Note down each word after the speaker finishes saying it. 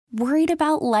Worried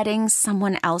about letting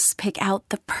someone else pick out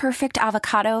the perfect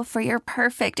avocado for your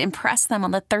perfect impress them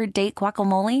on the third date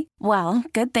guacamole? Well,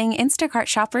 good thing Instacart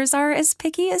shoppers are as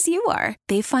picky as you are.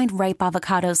 They find ripe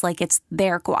avocados like it's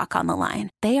their guac on the line.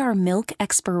 They are milk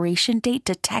expiration date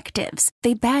detectives.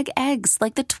 They bag eggs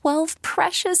like the 12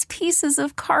 precious pieces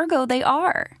of cargo they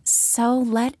are. So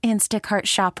let Instacart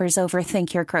shoppers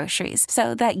overthink your groceries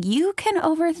so that you can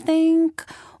overthink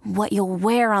what you'll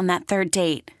wear on that third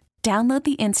date. Download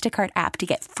the Instacart app to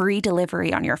get free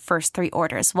delivery on your first 3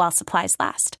 orders while supplies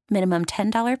last. Minimum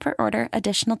 $10 per order.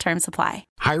 Additional terms apply.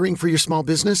 Hiring for your small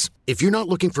business? If you're not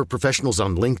looking for professionals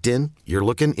on LinkedIn, you're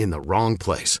looking in the wrong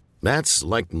place. That's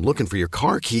like looking for your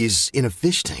car keys in a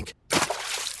fish tank.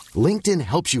 LinkedIn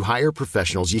helps you hire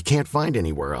professionals you can't find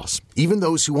anywhere else, even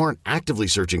those who aren't actively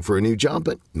searching for a new job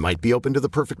but might be open to the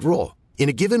perfect role. In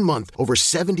a given month, over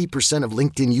 70% of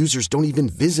LinkedIn users don't even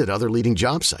visit other leading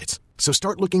job sites. So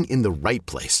start looking in the right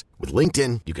place. With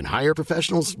LinkedIn, you can hire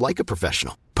professionals like a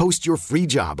professional. Post your free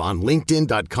job on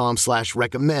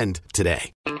linkedin.com/recommend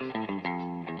today.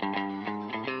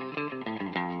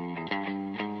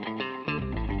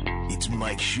 It's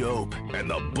Mike Shope and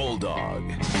the Bulldog.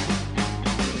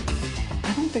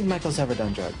 I don't think Michael's ever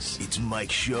done drugs. It's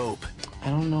Mike Shope. I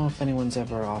don't know if anyone's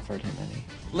ever offered him any.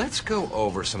 Let's go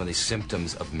over some of the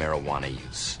symptoms of marijuana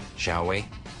use, shall we?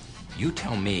 You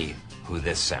tell me who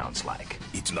this sounds like.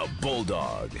 It's the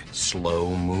Bulldog.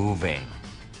 Slow moving,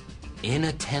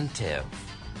 inattentive,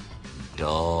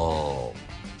 dull,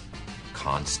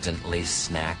 constantly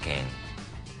snacking,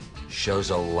 shows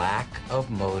a lack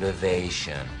of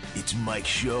motivation. It's Mike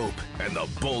Shope and the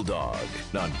Bulldog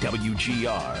on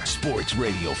WGR Sports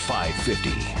Radio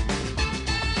 550.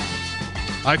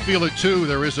 I feel it too.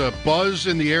 There is a buzz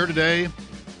in the air today.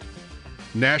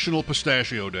 National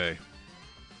Pistachio Day.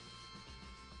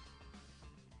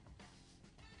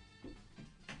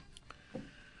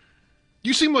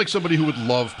 You seem like somebody who would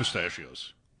love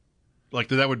pistachios. Like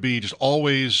that would be just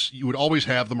always, you would always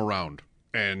have them around.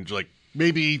 And like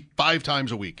maybe 5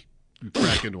 times a week, you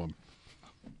crack into them.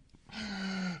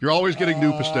 You're always getting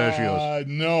new pistachios.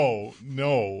 No.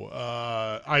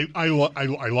 I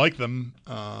like them.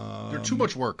 They're too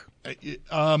much work.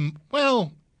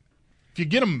 Well, if you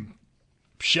get them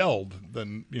shelled,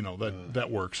 then that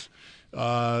works.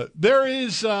 There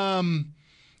is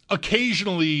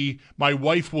occasionally my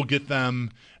wife will get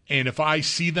them, and if I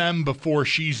see them before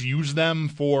she's used them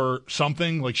for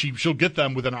something, like she'll get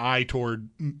them with an eye toward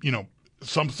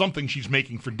something she's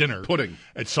making for dinner. Pudding.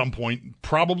 At some point.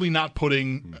 Probably not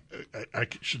pudding. I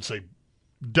should say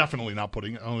definitely not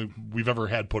pudding. Only we've ever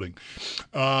had pudding.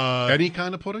 Any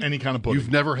kind of pudding? Any kind of pudding.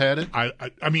 You've never had it?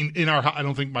 I mean, in our house, I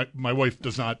don't think my wife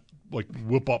does not like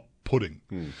whip up pudding.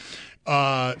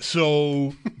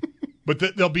 So... But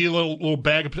there'll be a little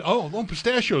bag of little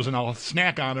pistachios, and I'll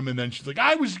snack on them, and then she's like,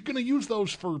 I was going to use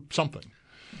those for something.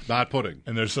 Not pudding.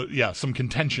 And there's some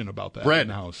contention about that bread in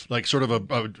the house. Like sort of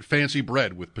a fancy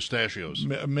bread with pistachios.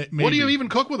 Maybe. What do you even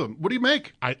cook with them? What do you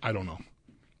make? I don't know.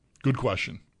 Good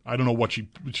question. I don't know what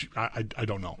I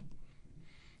don't know.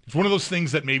 It's one of those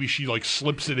things that maybe she like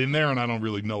slips it in there, and I don't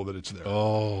really know that it's there.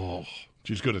 Oh.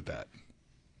 She's good at that.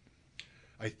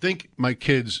 I think my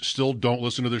kids still don't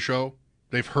listen to the show.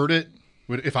 They've heard it.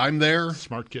 If I'm there.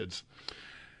 Smart kids.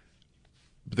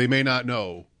 But they may not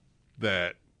know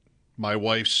that my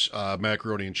wife's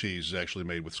macaroni and cheese is actually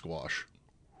made with squash.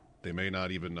 They may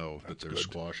not even know that there's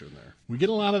squash in there. We get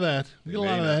a lot of that. They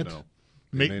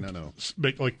may not know.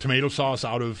 Make like tomato sauce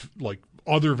out of like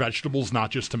other vegetables,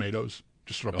 not just tomatoes.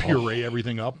 Just sort of puree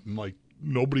everything up, and like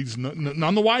nobody's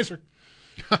none the wiser.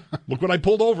 Look what I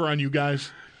pulled over on you guys.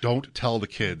 Don't tell the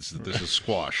kids that this is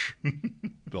squash.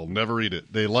 They'll never eat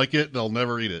it. They like it. They'll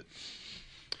never eat it.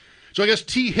 So I guess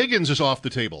T. Higgins is off the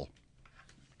table.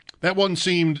 That one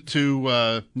seemed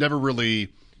to never really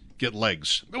get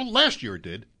legs. Well, last year it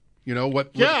did. You know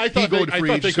what? Yeah, I thought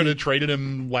they could have traded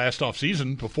him last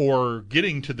offseason before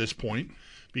getting to this point.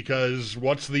 Because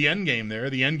what's the end game there?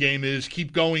 The end game is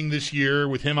keep going this year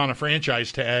with him on a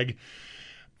franchise tag.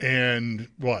 And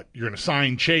what? You're going to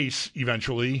sign Chase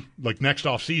eventually. Like next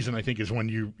offseason, I think, is when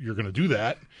you're going to do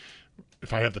that.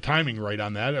 If I have the timing right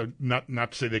on that.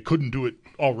 Not to say they couldn't do it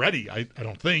already. I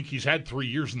don't think. He's had 3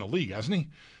 years in the league, hasn't he?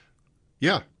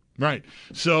 Yeah. Right.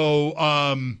 So,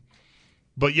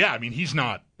 but yeah, I mean, he's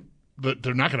not.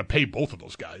 They're not going to pay both of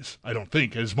those guys, I don't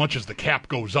think. As much as the cap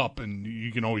goes up and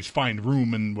you can always find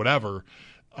room and whatever,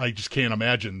 I just can't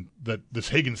imagine that this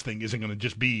Higgins thing isn't going to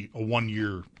just be a 1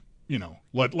 year.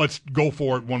 Let's go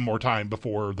for it one more time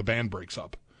before the band breaks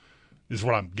up, is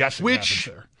what I'm guessing happens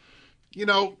there.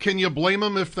 can you blame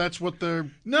them if that's what they're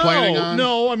planning on?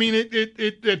 No. I mean,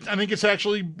 I think it's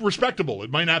actually respectable. It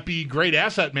might not be great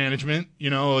asset management.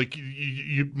 Like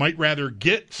you might rather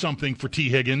get something for T.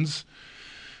 Higgins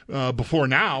before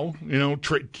now.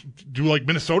 Do like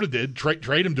Minnesota did,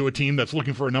 trade him to a team that's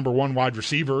looking for a number one wide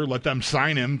receiver. Let them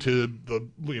sign him to the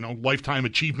lifetime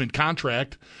achievement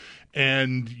contract,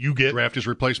 and you get draft his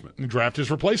replacement.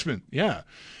 Yeah.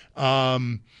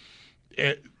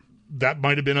 That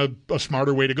might have been a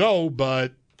smarter way to go,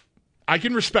 but I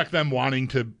can respect them wanting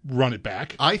to run it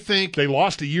back. I think they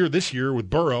lost a year this year with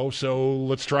Burrow, so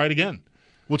let's try it again.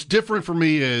 What's different for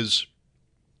me is,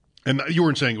 and you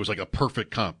weren't saying it was like a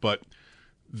perfect comp, but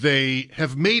they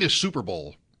have made a Super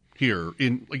Bowl here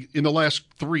in the last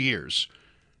 3 years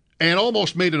and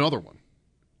almost made another one.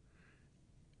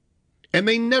 And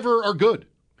they never are good.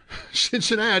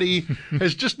 Cincinnati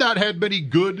has just not had many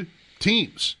good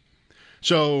teams.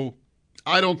 So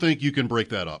I don't think you can break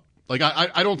that up. Like,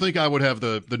 I don't think I would have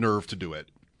the nerve to do it.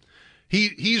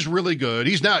 He's really good.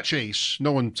 He's not Chase.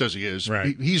 No one says he is.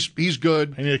 Right. He's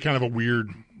good. And he had kind of a weird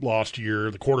lost year.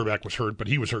 The quarterback was hurt, but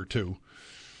he was hurt too.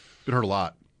 Been hurt a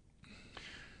lot.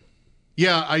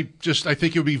 Yeah, I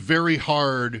think it would be very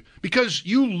hard because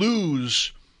you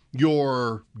lose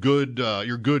your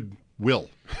goodwill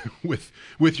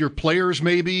with your players,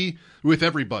 maybe with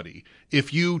everybody.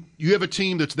 If you have a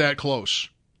team that's that close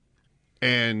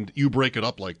and you break it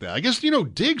up like that. I guess,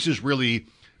 Diggs is really,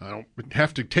 I don't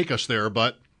have to take us there,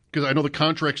 but because I know the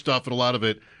contract stuff and a lot of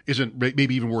it isn't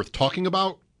maybe even worth talking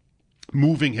about,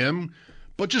 moving him,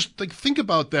 but just like think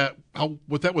about that,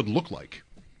 what that would look like,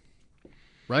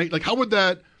 right? Like how would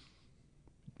that,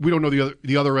 we don't know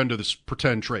the other end of this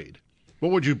pretend trade.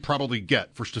 What would you probably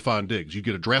get for Stephon Diggs? You'd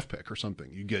get a draft pick or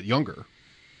something. You'd get younger.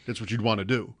 That's what you'd want to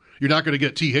do. You're not going to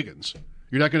get T. Higgins.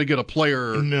 You're not going to get a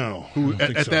player who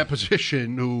at that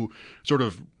position who sort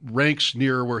of ranks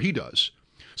near where he does.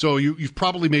 So you've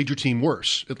probably made your team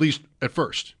worse, at least at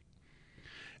first.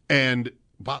 And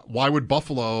why would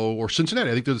Buffalo or Cincinnati?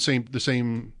 I think they're the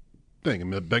same thing. I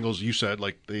mean, the Bengals, you said,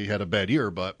 like they had a bad year,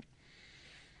 but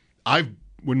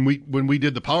when we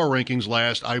did the power rankings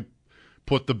last, I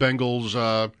put the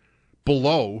Bengals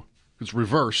below. It's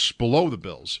reverse below the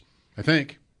Bills. I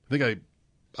think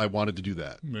I wanted to do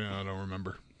that. Yeah, I don't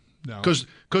remember. No,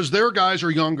 because their guys are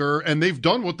younger and they've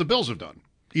done what the Bills have done,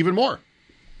 even more.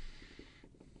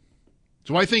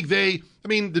 So I think the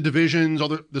divisions, all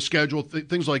the schedule,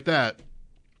 things like that,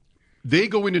 they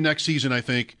go into next season, I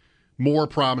think, more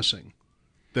promising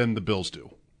than the Bills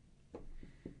do.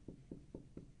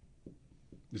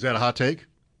 Is that a hot take?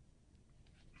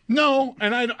 No,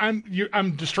 and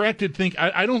I'm distracted.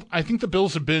 I think the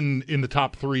Bills have been in the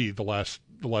top three the last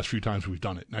few times we've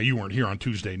done it. Now you weren't here on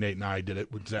Tuesday. Nate and I did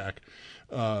it with Zach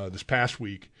this past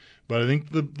week. But I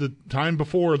think the time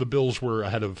before the Bills were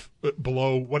ahead of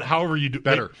below however you do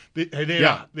better.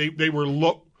 They were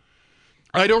low.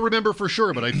 I don't remember for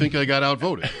sure, but I think I got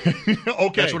outvoted.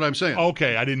 Okay, that's what I'm saying.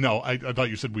 Okay, I didn't know. I thought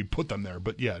you said we put them there,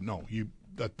 but yeah, no,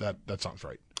 that sounds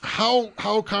right.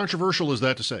 How controversial is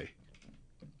that to say?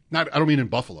 I don't mean in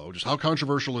Buffalo. Just how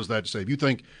controversial is that to say? If you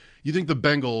think the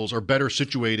Bengals are better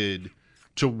situated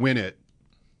to win it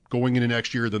going into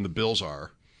next year than the Bills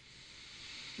are,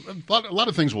 a lot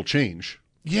of things will change.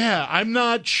 Yeah, I'm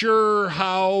not sure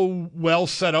how well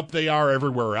set up they are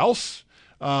everywhere else.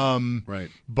 Right.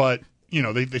 But,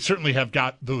 they certainly have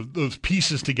got those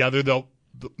pieces together.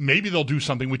 Maybe they'll do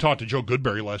something. We talked to Joe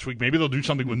Goodberry last week. Maybe they'll do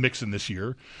something with Mixon this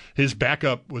year. His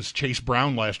backup was Chase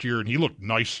Brown last year, and he looked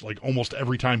nice like almost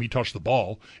every time he touched the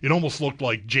ball. It almost looked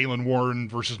like Jalen Warren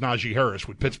versus Najee Harris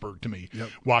with Pittsburgh to me,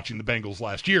 watching the Bengals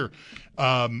last year.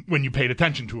 When you paid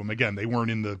attention to them, again, they weren't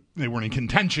in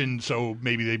contention, so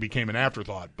maybe they became an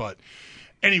afterthought. But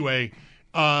anyway,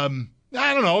 I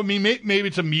don't know. I mean, maybe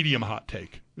it's a medium hot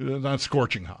take, not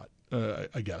scorching hot,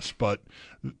 I guess. But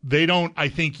they don't, I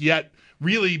think, yet.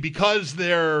 Really, because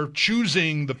they're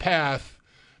choosing the path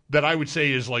that I would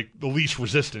say is like the least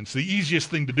resistance. The easiest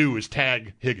thing to do is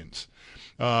tag Higgins.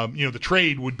 The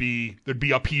trade there'd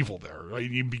be upheaval there. Right?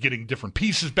 You'd be getting different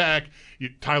pieces back.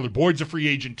 Tyler Boyd's a free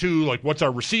agent too. Like, what's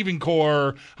our receiving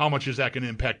core? How much is that going to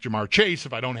impact Jamar Chase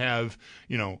if I don't have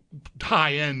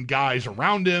high end guys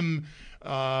around him?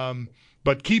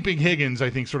 But keeping Higgins, I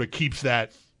think, sort of keeps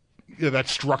that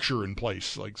structure in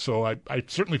place. Like, so I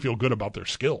certainly feel good about their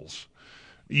skills.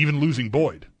 Even losing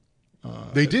Boyd.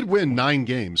 They did win 9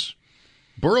 games.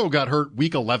 Burrow got hurt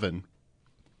week 11,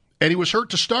 and he was hurt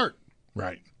to start.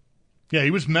 Right. Yeah,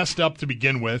 he was messed up to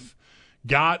begin with.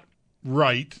 Got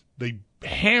right. They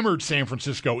hammered San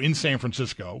Francisco in San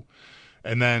Francisco.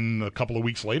 And then a couple of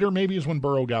weeks later, maybe, is when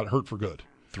Burrow got hurt for good.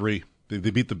 3.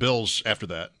 They beat the Bills after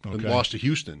that and lost to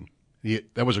Houston.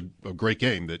 That was a great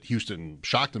game that Houston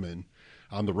shocked them in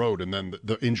on the road, and then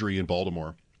the injury in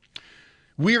Baltimore.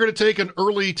 We are going to take an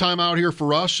early timeout here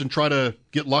for us and try to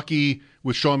get lucky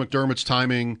with Sean McDermott's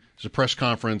timing. There's a press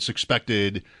conference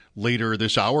expected later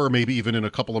this hour, maybe even in a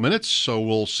couple of minutes, so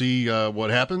we'll see what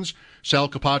happens. Sal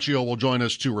Capaccio will join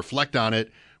us to reflect on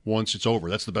it once it's over.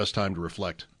 That's the best time to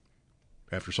reflect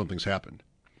after something's happened.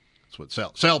 That's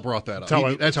what Sal brought that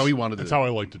up. That's how he wanted to do it. That's how I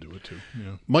like to do it, too.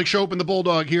 Yeah. Mike Shope and the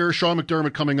Bulldog here. Sean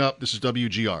McDermott coming up. This is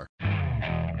WGR.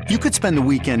 You could spend the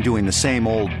weekend doing the same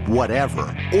old whatever,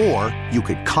 or you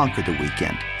could conquer the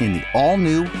weekend in the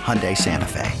all-new Hyundai Santa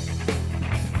Fe.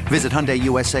 Visit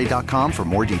HyundaiUSA.com for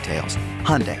more details.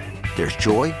 Hyundai, there's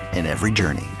joy in every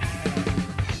journey.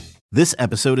 This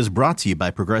episode is brought to you by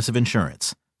Progressive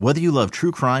Insurance. Whether you love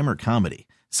true crime or comedy,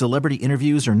 celebrity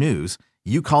interviews or news,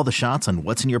 you call the shots on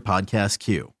what's in your podcast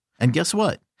queue. And guess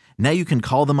what? Now you can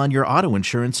call them on your auto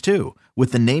insurance too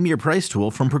with the Name Your Price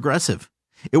tool from Progressive.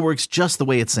 It works just the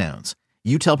way it sounds.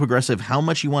 You tell Progressive how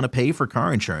much you want to pay for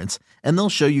car insurance, and they'll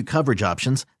show you coverage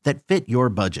options that fit your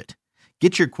budget.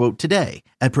 Get your quote today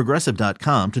at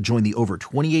Progressive.com to join the over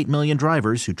 28 million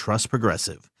drivers who trust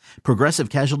Progressive. Progressive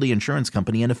Casualty Insurance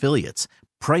Company and Affiliates.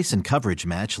 Price and coverage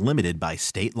match limited by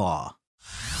state law.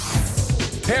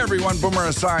 Hey everyone, Boomer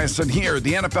Esiason here.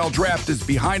 The NFL Draft is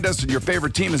behind us and your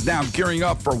favorite team is now gearing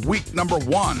up for week number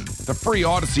 1. The free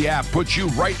Odyssey app puts you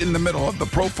right in the middle of the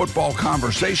pro football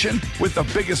conversation with the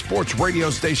biggest sports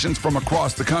radio stations from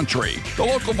across the country. The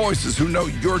local voices who know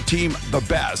your team the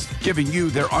best, giving you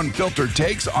their unfiltered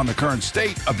takes on the current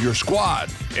state of your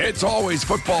squad. It's always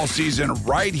football season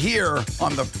right here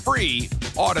on the free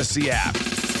Odyssey app.